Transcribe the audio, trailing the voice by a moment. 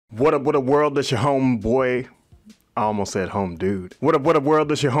What up world, that's your homeboy. I almost said home dude. What up world,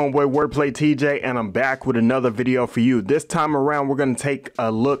 that's your homeboy Wordplay TJ, and I'm back with another video for you. This time around, we're gonna take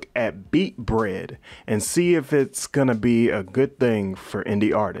a look at BeatBread and see if it's gonna be a good thing for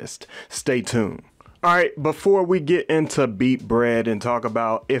indie artists. Stay tuned. All right, before we get into BeatBread and talk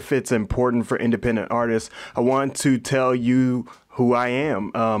about if it's important for independent artists, I want to tell you who I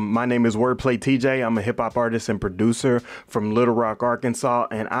am. My name is Wordplay TJ. I'm a hip hop artist and producer from Little Rock, Arkansas,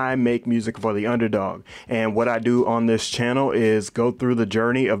 and I make music for the underdog. And what I do on this channel is go through the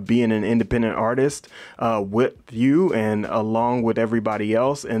journey of being an independent artist with you and along with everybody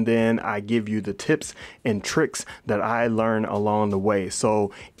else. And then I give you the tips and tricks that I learn along the way.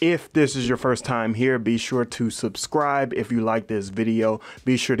 So if this is your first time here, be sure to subscribe. If you like this video,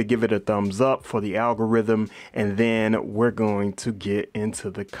 be sure to give it a thumbs up for the algorithm. And then we're going to get into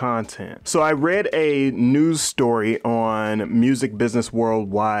the content. So I read a news story on Music Business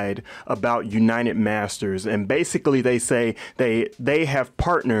Worldwide about United Masters, and basically they say they have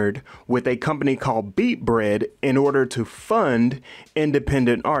partnered with a company called BeatBread in order to fund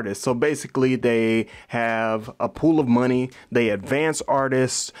independent artists. So basically they have a pool of money, they advance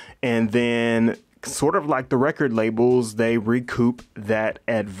artists, and then sort of like the record labels, they recoup that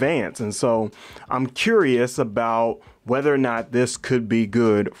advance. And so I'm curious about whether or not this could be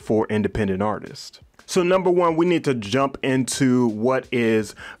good for independent artists. So number one, we need to jump into what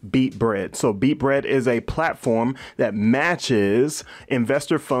is BeatBread. So BeatBread is a platform that matches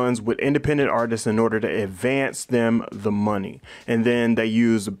investor funds with independent artists in order to advance them the money. And then they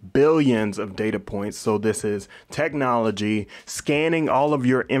use billions of data points. So this is technology scanning all of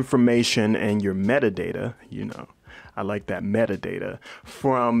your information and your metadata, you know. I like that metadata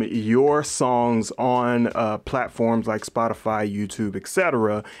from your songs on platforms like Spotify, YouTube,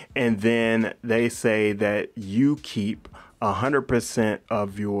 etc. And then they say that you keep 100%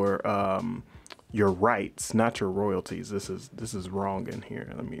 of your rights, not your royalties. This is wrong in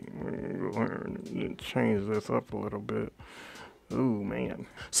here. Let me change this up a little bit. Ooh, man.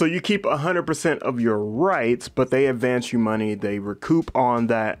 So you keep 100% of your rights, but they advance you money. They recoup on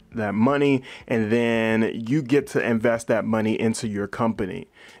that money, and then you get to invest that money into your company.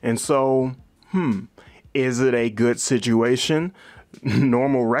 And so, is it a good situation?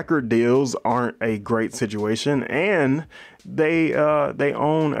 Normal record deals aren't a great situation, and they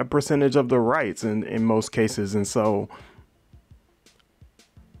own a percentage of the rights in most cases. And so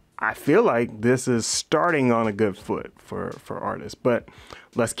I feel like this is starting on a good foot for artists, but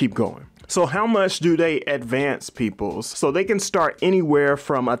let's keep going. So how much do they advance people? So they can start anywhere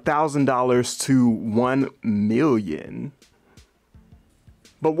from $1,000 to $1 million.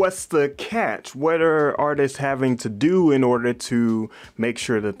 But what's the catch? What are artists having to do in order to make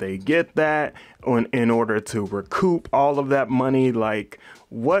sure that they get that, in order to recoup all of that money? Like,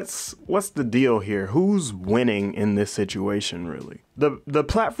 what's the deal here? Who's winning in this situation, really? The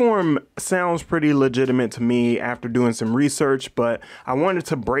platform sounds pretty legitimate to me after doing some research, but I wanted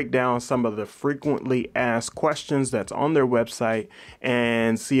to break down some of the frequently asked questions that's on their website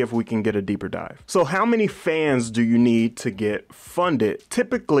and see if we can get a deeper dive. So how many fans do you need to get funded?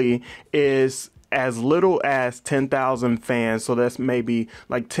 Typically is as little as 10,000 fans. So that's maybe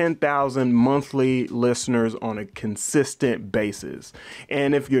like 10,000 monthly listeners on a consistent basis.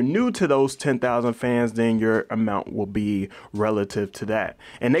 And if you're new to those 10,000 fans, then your amount will be relative to that.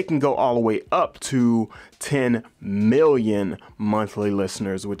 And they can go all the way up to 10 million monthly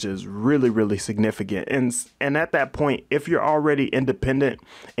listeners, which is really, really significant. And at that point, if you're already independent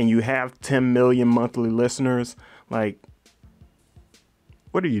and you have 10 million monthly listeners, like,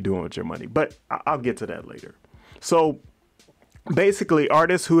 what are you doing with your money? But I'll get to that later. So basically,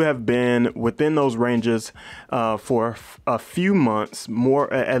 artists who have been within those ranges for a few months,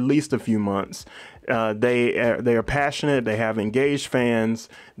 at least a few months, they are passionate, they have engaged fans,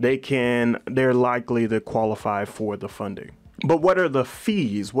 they're likely to qualify for the funding. But what are the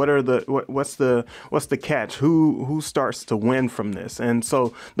fees? What's the catch? Who starts to win from this? And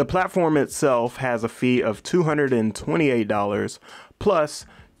so the platform itself has a fee of $228 plus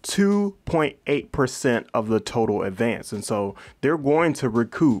 2.8% of the total advance. And so they're going to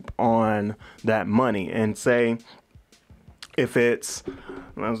recoup on that money. And say if it's,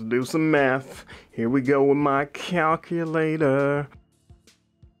 let's do some math. Here we go with my calculator.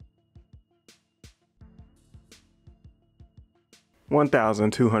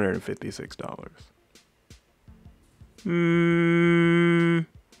 $1,256.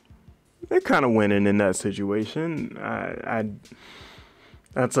 They're kind of winning in that situation.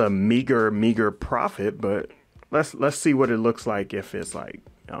 That's a meager profit, but let's see what it looks like if it's like,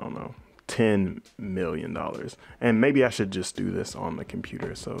 I don't know, $10 million. And maybe I should just do this on the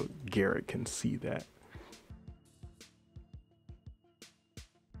computer so Garret can see that.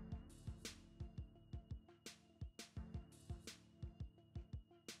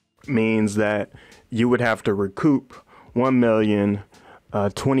 Means that you would have to recoup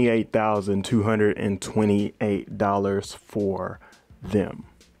 $1,028,228 for them.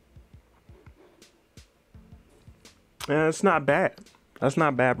 And it's not bad. That's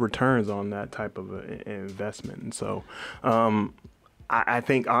not bad returns on that type of investment. And so I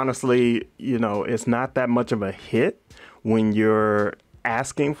think honestly, you know, it's not that much of a hit when you're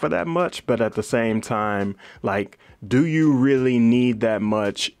asking for that much, but at the same time, like, do you really need that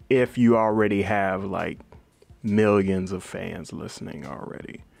much if you already have like millions of fans listening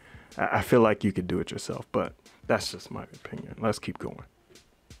already? I feel like you could do it yourself, but that's just my opinion. Let's keep going.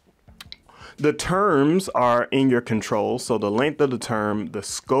 The terms are in your control. So the length of the term, the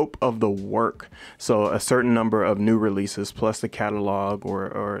scope of the work. So a certain number of new releases plus the catalog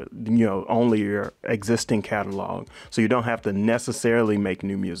or you know, only your existing catalog. So you don't have to necessarily make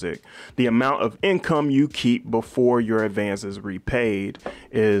new music. The amount of income you keep before your advance is repaid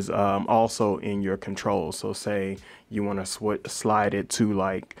is also in your control. So say you want to slide it to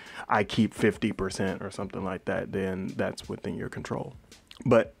like, I keep 50% or something like that, then that's within your control.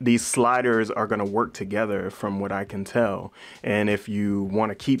 But these sliders are going to work together from what I can tell. And if you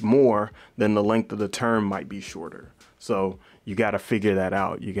want to keep more, then the length of the term might be shorter. So you got to figure that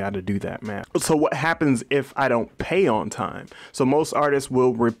out. You got to do that math. So what happens if I don't pay on time? So most artists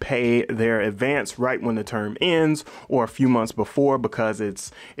will repay their advance right when the term ends or a few months before, because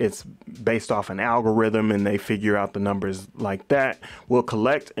it's based off an algorithm and they figure out the numbers like that. We'll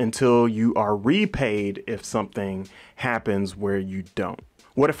collect until you are repaid if something happens where you don't.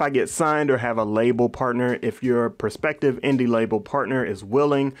 What if I get signed or have a label partner? If your prospective indie label partner is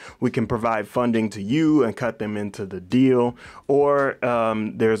willing, we can provide funding to you and cut them into the deal. Or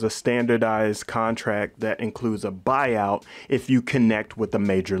there's a standardized contract that includes a buyout if you connect with a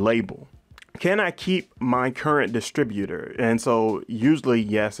major label. Can I keep my current distributor? And so usually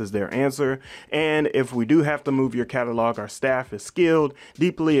yes is their answer. And if we do have to move your catalog, our staff is skilled,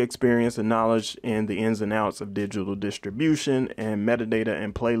 deeply experienced, and knowledge in the ins and outs of digital distribution and metadata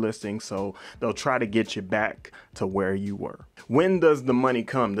and playlisting. So they'll try to get you back to where you were. When does the money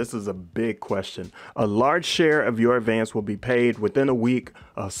come? This is a big question. A large share of your advance will be paid within a week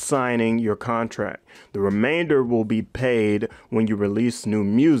of signing your contract. The remainder will be paid when you release new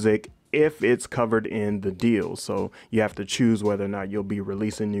music, if it's covered in the deal. So you have to choose whether or not you'll be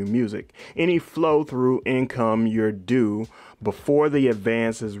releasing new music. Any flow through income you're due before the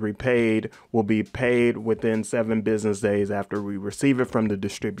advance is repaid will be paid within 7 business days after we receive it from the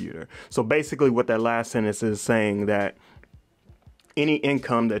distributor. So basically what that last sentence is saying, that any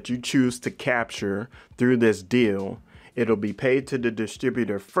income that you choose to capture through this deal, it'll be paid to the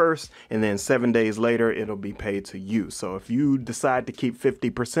distributor first, and then 7 days later, it'll be paid to you. So if you decide to keep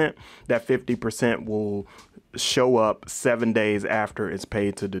 50%, that 50% will show up 7 days after it's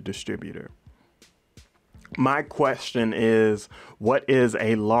paid to the distributor. My question is, what is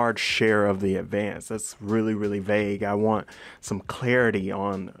a large share of the advance? That's really, really vague. I want some clarity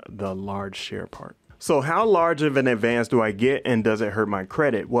on the large share part. So how large of an advance do I get, and does it hurt my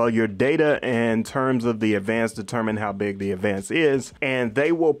credit? Well, your data and terms of the advance determine how big the advance is, and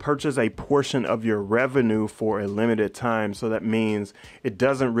they will purchase a portion of your revenue for a limited time. So that means it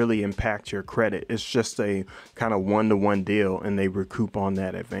doesn't really impact your credit. It's just a kind of one-to-one deal, and they recoup on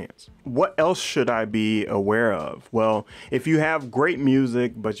that advance. What else should I be aware of? Well, if you have great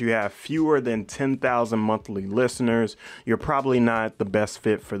music, but you have fewer than 10,000 monthly listeners, you're probably not the best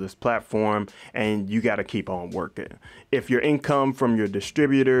fit for this platform, and you got to keep on working. If your income from your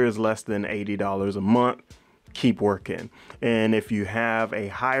distributor is less than $80 a month, keep working. And if you have a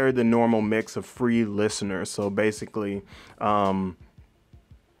higher than normal mix of free listeners, so basically,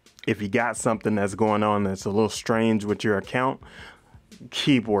 if you got something that's going on that's a little strange with your account,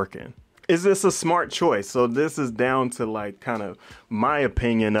 keep working. Is this a smart choice? So this is down to like kind of my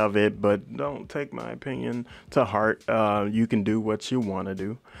opinion of it, but don't take my opinion to heart. You can do what you want to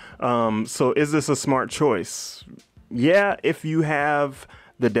do. So is this a smart choice? Yeah, if you have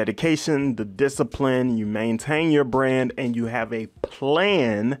the dedication, the discipline, you maintain your brand, and you have a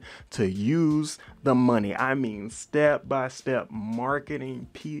plan to use the money. I mean, step-by-step marketing,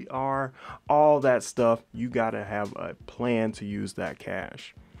 PR, all that stuff. You got to have a plan to use that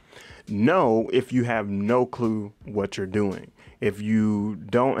cash. No, if you have no clue what you're doing. If you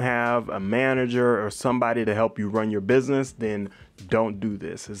don't have a manager or somebody to help you run your business, then don't do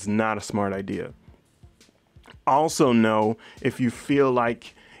this. It's not a smart idea. Also know, if you feel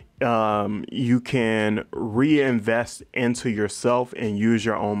like you can reinvest into yourself and use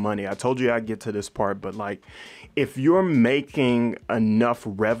your own money. I told you I'd get to this part, but like, if you're making enough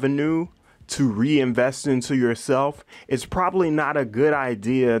revenue to reinvest into yourself, it's probably not a good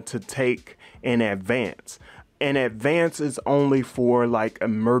idea to take an advance. An advance is only for like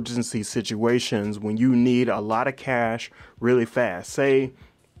emergency situations when you need a lot of cash really fast. Say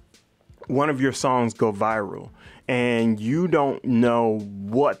one of your songs go viral and you don't know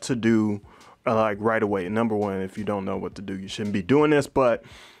what to do like right away. Number one, if you don't know what to do, you shouldn't be doing this, but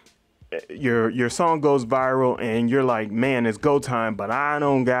your song goes viral and you're like, man, it's go time, but I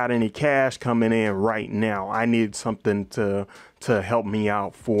don't got any cash coming in right now. I need something to help me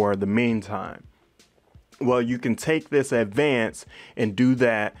out for the meantime. Well, you can take this advance and do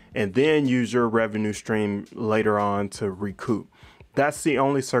that and then use your revenue stream later on to recoup. That's the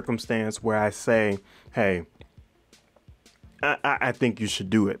only circumstance where I say, hey, I think you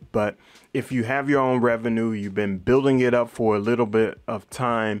should do it. But if you have your own revenue, you've been building it up for a little bit of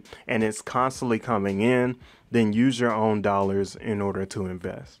time and it's constantly coming in, then use your own dollars in order to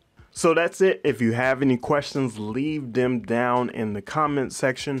invest. So that's it. If you have any questions, leave them down in the comment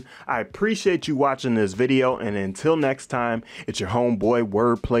section. I appreciate you watching this video, and until next time, it's your homeboy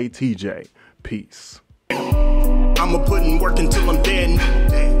Wordplay TJ. Peace. I'ma put in work until I'm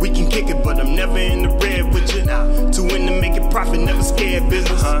dead. We can kick it, but I'm never in the red with you. To win to make it profit, never scared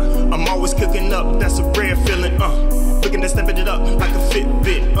business. I'm always cooking up, that's a rare feeling. Looking to step it up like a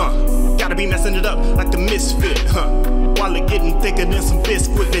Fitbit. Gotta be messing it up like the misfit. While it getting thicker than some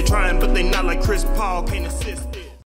biscuit. They trying, but they not like Chris Paul, can't assist.